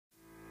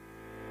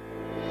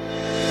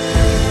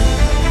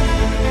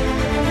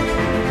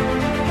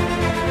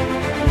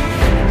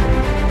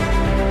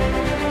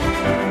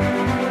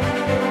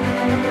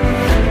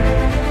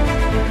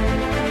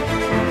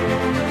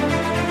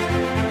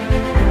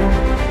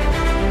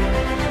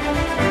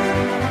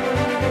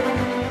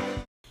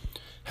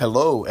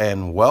Hello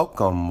and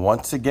welcome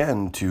once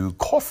again to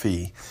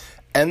Coffee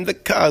and the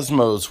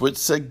Cosmos with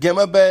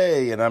Sagima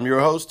Bay. And I'm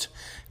your host,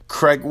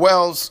 Craig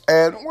Wells,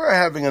 and we're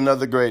having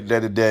another great day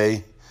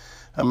today.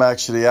 I'm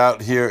actually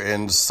out here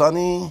in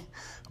sunny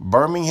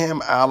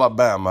Birmingham,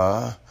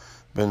 Alabama.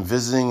 Been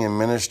visiting and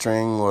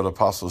ministering with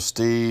Apostle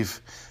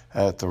Steve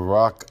at the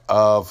Rock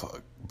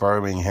of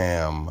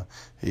Birmingham.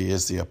 He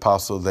is the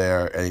apostle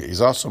there, and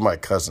he's also my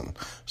cousin.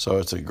 So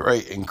it's a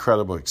great,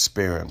 incredible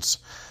experience.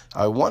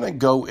 I want to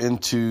go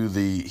into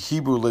the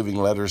Hebrew Living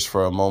Letters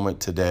for a moment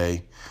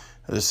today.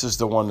 This is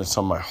the one that's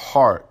on my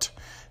heart,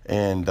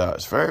 and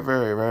it's very,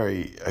 very,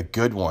 very a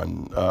good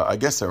one. I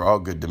guess they're all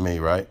good to me,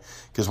 right?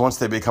 Because once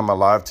they become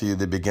alive to you,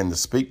 they begin to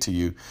speak to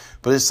you.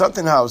 But it's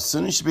something how as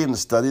soon as you begin to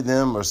study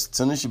them, or as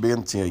soon as you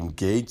begin to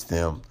engage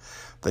them,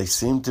 they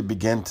seem to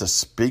begin to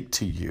speak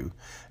to you.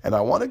 And I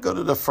want to go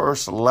to the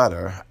first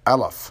letter,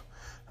 Aleph.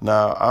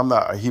 Now, I'm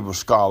not a Hebrew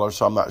scholar,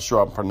 so I'm not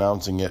sure I'm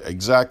pronouncing it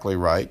exactly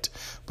right,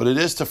 but it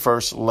is the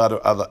first letter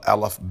of the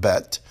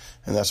alphabet,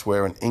 and that's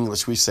where in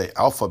English we say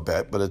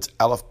alphabet, but it's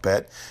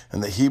alphabet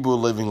and the Hebrew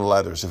Living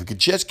Letters. If you could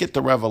just get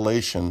the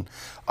revelation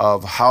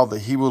of how the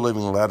Hebrew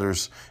Living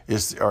Letters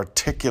is the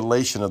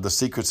articulation of the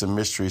secrets and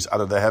mysteries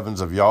out of the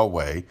heavens of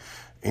Yahweh,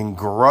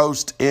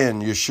 engrossed in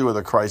Yeshua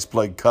the Christ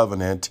blood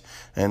covenant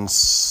and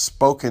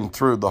spoken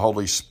through the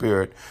Holy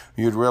Spirit,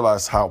 you'd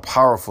realize how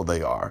powerful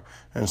they are.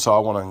 And so I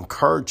want to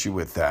encourage you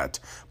with that.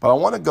 But I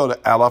want to go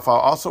to Aleph. I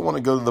also want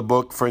to go to the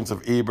book, Friends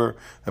of Eber,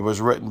 that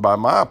was written by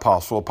my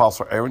Apostle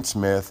Aaron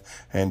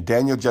Smith, and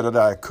Daniel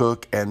Jedediah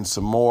Cook, and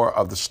some more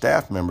of the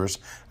staff members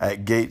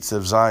at Gates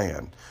of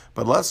Zion.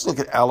 But let's look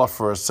at Aleph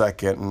for a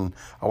second, and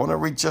I want to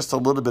read just a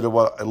little bit of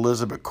what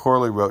Elizabeth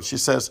Corley wrote. She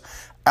says,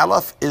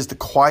 Aleph is the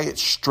quiet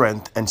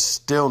strength and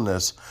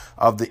stillness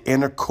of the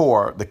inner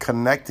core, the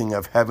connecting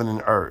of heaven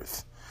and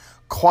earth.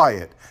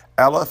 Quiet.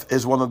 Aleph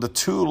is one of the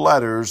two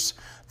letters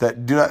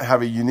that do not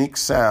have a unique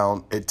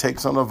sound. It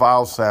takes on a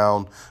vowel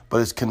sound, but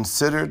is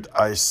considered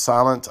a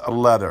silent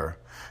letter.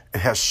 It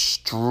has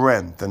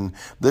strength, and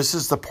this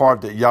is the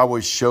part that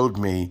Yahweh showed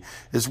me.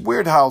 It's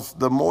weird how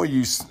the more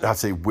I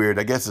say weird,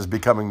 I guess it's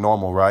becoming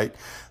normal, right?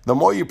 The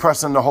more you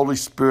press into the Holy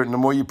Spirit and the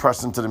more you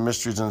press into the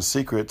mysteries and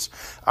secrets.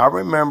 I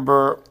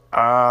remember,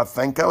 I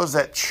think I was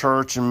at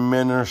church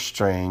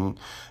ministering,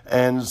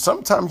 and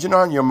sometimes, in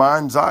your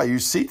mind's eye, you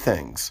see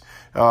things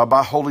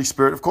by Holy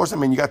Spirit. Of course,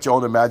 you got your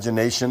own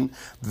imagination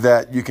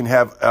that you can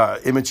have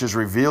images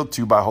revealed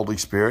to you by Holy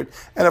Spirit.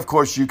 And of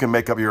course, you can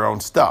make up your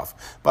own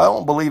stuff. But I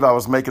don't believe I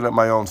was making up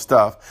my own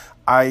stuff.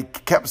 I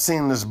kept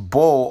seeing this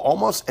bull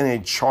almost in a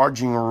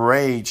charging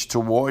rage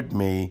toward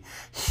me,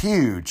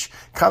 huge.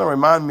 Kind of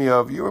remind me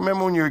of, you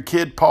remember when you were a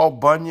kid, Paul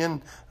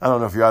Bunyan? I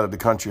don't know if you're out of the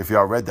country, if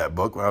y'all read that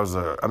book. When I was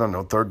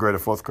third grader,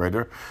 fourth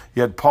grader.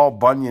 You had Paul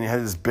Bunyan, he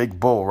had this big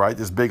bull, right?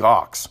 This big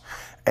ox.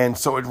 And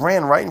so it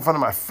ran right in front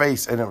of my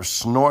face, and it was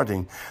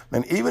snorting.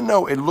 And even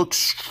though it looked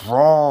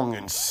strong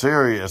and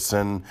serious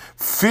and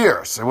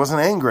fierce, it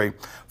wasn't angry,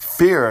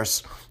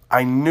 fierce,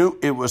 I knew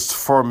it was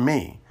for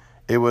me.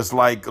 It was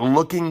like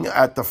looking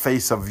at the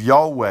face of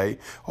Yahweh,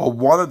 or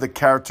one of the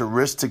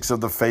characteristics of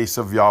the face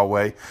of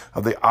Yahweh,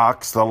 of the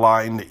ox, the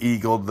lion, the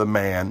eagle, the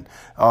man,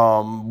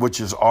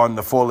 which is on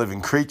the four living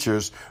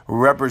creatures,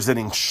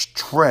 representing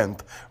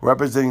strength,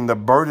 representing the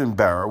burden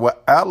bearer.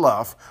 What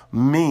Aleph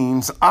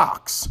means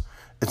ox.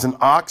 It's an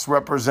ox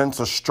represents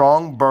a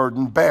strong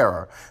burden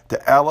bearer. The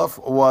Aleph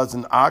was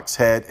an ox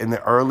head in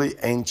the early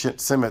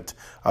ancient Semitic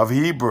of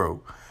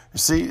Hebrew. You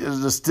see,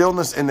 the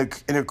stillness in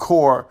the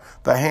core,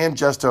 the hand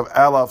gesture of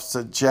Aleph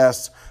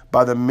suggests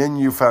by the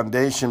menu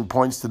foundation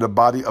points to the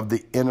body of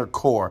the inner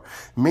core,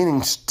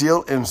 meaning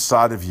still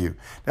inside of you.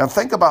 Now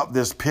think about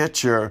this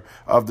picture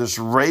of this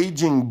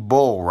raging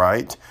bull,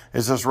 right?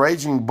 It's this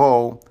raging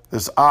bull,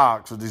 this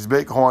ox with these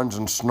big horns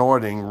and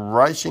snorting,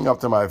 rushing up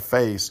to my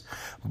face,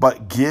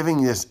 but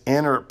giving this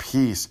inner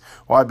peace.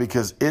 Why?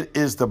 Because it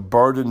is the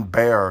burden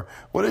bearer.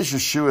 What has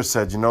Yeshua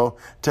said?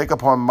 Take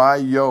upon my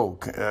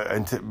yoke,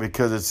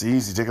 because it's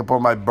easy. Take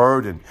upon my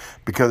burden,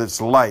 because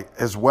it's light.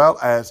 As well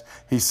as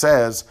he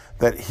says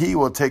that he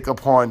will take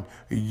upon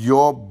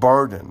your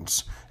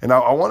burdens. And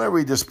I want to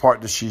read this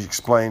part that she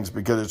explains,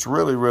 because it's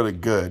really, really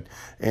good.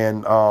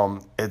 And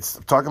it's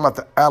talking about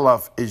the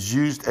Aleph is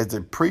used as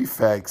a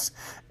prefix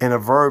in a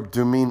verb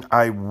to mean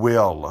I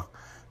will.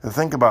 And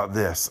think about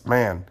this,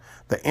 man.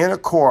 The inner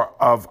core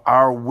of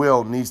our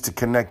will needs to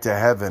connect to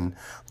heaven.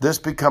 This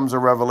becomes a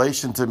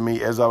revelation to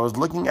me as I was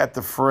looking at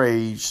the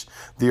phrase,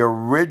 the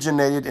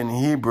originated in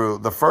Hebrew.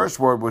 The first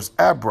word was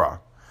Abra.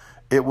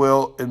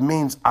 It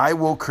means I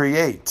will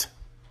create.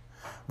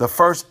 The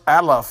first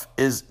Aleph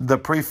is the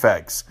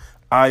prefix,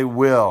 I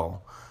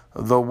will.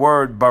 The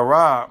word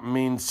bara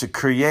means to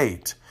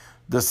create.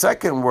 The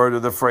second word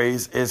of the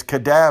phrase is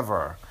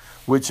cadaver,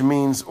 which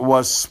means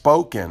was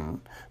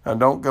spoken. Now,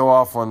 don't go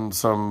off on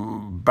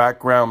some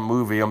background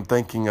movie. I'm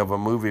thinking of a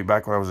movie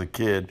back when I was a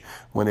kid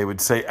when they would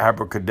say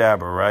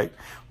abracadabra, right?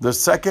 The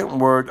second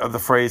word of the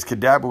phrase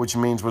kadabra, which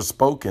means was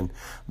spoken.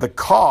 The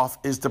kaf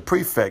is the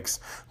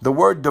prefix. The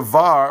word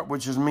davar,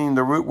 which means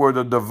the root word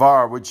of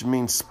davar, which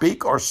means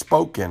speak or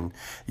spoken.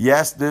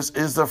 Yes, this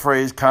is the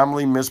phrase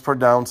commonly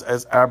mispronounced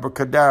as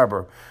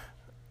abracadabra.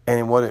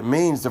 And what it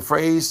means, the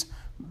phrase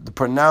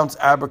pronounced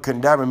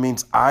abracadabra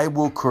means I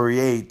will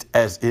create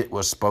as it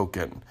was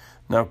spoken.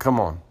 Now, come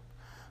on.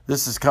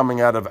 This is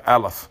coming out of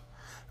Aleph.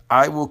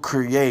 I will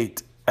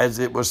create as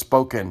it was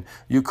spoken.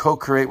 You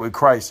co-create with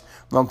Christ.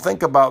 Now,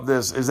 think about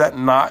this. Is that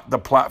not the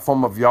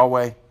platform of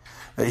Yahweh?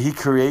 That he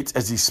creates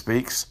as he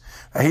speaks?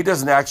 And he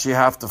doesn't actually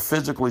have to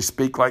physically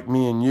speak like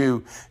me and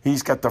you.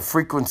 He's got the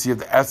frequency of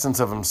the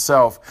essence of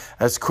himself.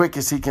 As quick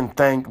as he can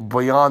think,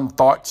 beyond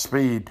thought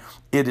speed,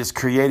 it is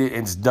created,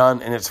 it's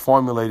done, and it's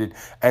formulated,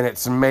 and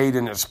it's made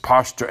in its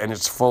posture and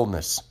its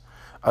fullness.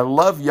 I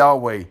love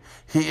Yahweh.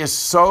 He is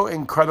so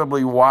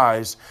incredibly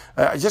wise.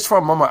 Just for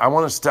a moment, I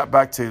want to step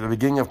back to the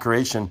beginning of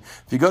creation.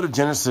 If you go to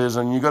Genesis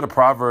and you go to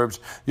Proverbs,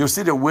 you'll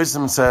see that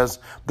wisdom says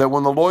that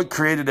when the Lord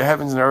created the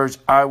heavens and the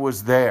earth, I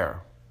was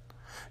there.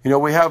 You know,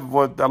 we have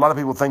what a lot of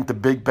people think the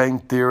Big Bang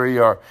Theory,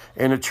 or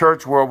in the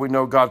church world, we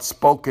know God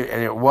spoke it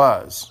and it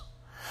was.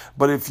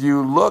 But if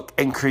you look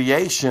in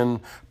creation,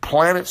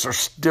 planets are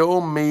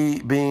still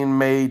being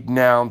made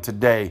now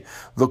today.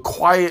 The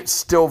quiet,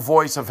 still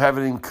voice of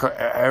heaven and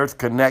earth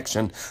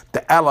connection,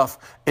 the Aleph,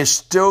 is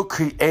still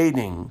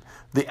creating.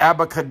 The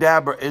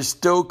abracadabra is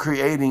still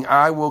creating.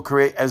 I will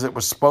create as it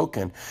was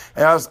spoken.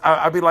 And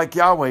I'd be like,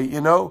 Yahweh,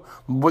 you know,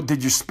 what,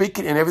 did you speak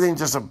it and everything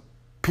just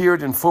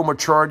appeared in full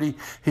maturity?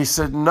 He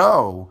said,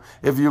 no.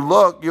 If you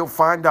look, you'll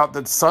find out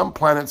that some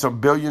planets are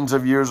billions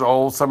of years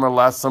old, some are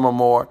less, some are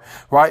more,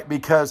 right?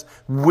 Because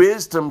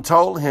wisdom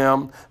told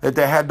him that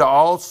they had to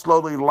all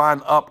slowly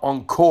line up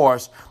on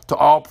course to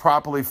all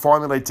properly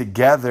formulate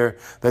together,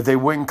 that they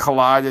wouldn't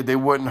collide, that they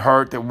wouldn't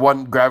hurt, that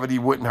one gravity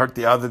wouldn't hurt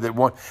the other, that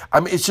one.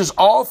 I mean, it's just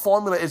all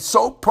formulated. It's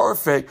so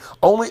perfect.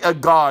 Only a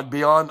God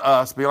beyond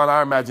us, beyond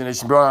our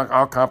imagination, beyond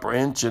our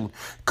comprehension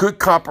could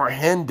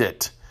comprehend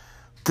it.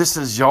 This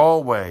is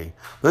Yahweh.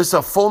 This is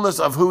a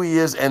fullness of who he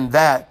is, and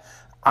that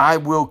I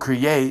will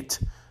create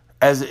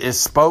as it is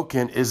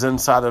spoken is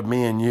inside of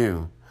me and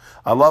you.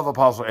 I love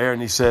Apostle Aaron.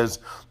 He says,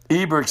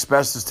 Eber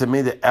expresses to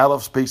me that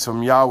Aleph speaks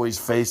from Yahweh's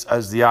face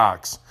as the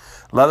ox.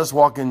 Let us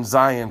walk in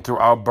Zion through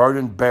our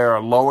burden bearer,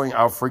 lowering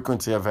our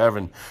frequency of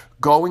heaven,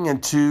 going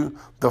into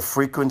the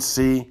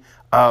frequency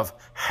of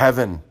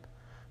heaven.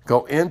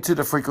 Go into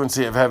the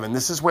frequency of heaven.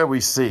 This is where we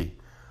see.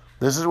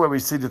 This is where we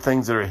see the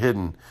things that are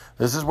hidden.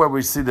 This is where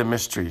we see the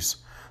mysteries.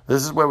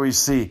 This is where we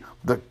see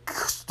the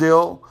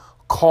still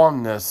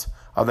calmness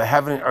of the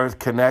heaven and earth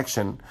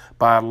connection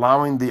by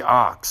allowing the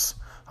ox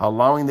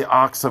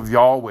of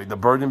Yahweh, the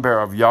burden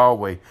bearer of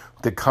Yahweh,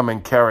 to come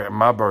and carry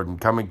my burden,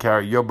 come and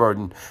carry your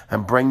burden,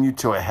 and bring you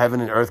to a heaven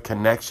and earth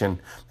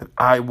connection that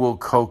I will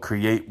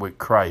co-create with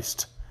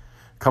Christ.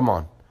 Come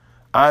on.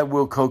 I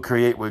will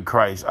co-create with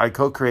Christ. I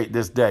co-create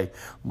this day.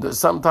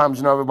 Sometimes,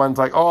 you know, everyone's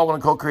like, oh, I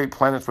want to co-create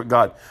planets with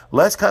God.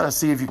 Let's kind of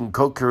see if you can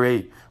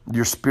co-create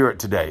your spirit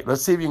today.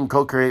 Let's see if you can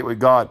co-create with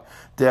God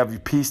to have your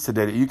peace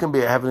today. That you can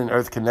be a heaven and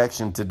earth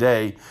connection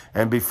today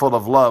and be full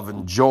of love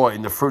and joy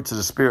and the fruits of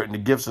the Spirit and the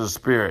gifts of the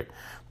Spirit.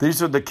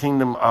 These are the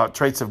kingdom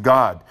traits of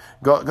God.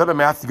 Go to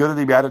Matthew, go to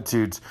the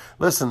Beatitudes.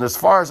 Listen, as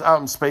far as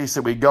out in space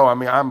that we go, I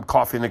mean, I'm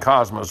Coffee in the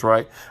Cosmos,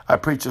 right? I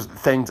preach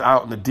things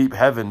out in the deep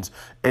heavens.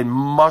 It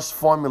must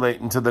formulate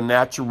into the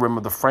natural realm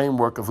of the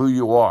framework of who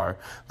you are.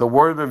 The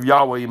word of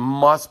Yahweh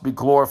must be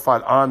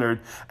glorified, honored,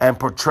 and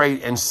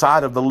portrayed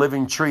inside of the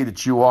living tree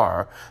that you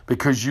are,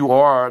 because you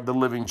are the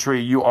living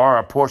tree. You are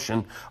a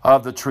portion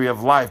of the tree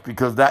of life,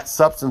 because that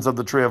substance of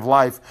the tree of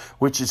life,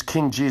 which is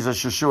King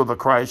Jesus, Yeshua the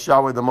Christ,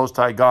 Yahweh the Most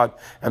High God,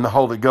 and the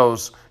Holy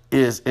Ghost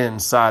is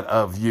inside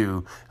of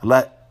you.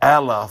 Let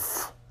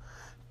Aleph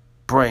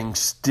bring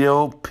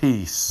still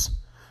peace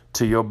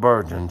to your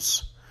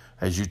burdens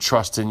as you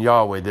trust in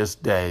Yahweh this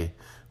day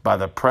by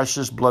the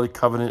precious blood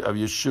covenant of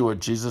Yeshua,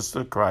 Jesus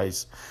the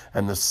Christ,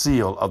 and the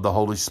seal of the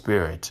Holy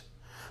Spirit.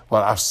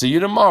 Well, I'll see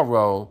you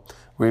tomorrow.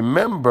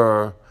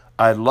 Remember,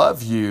 I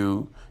love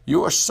you.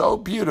 You are so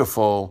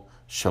beautiful.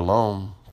 Shalom.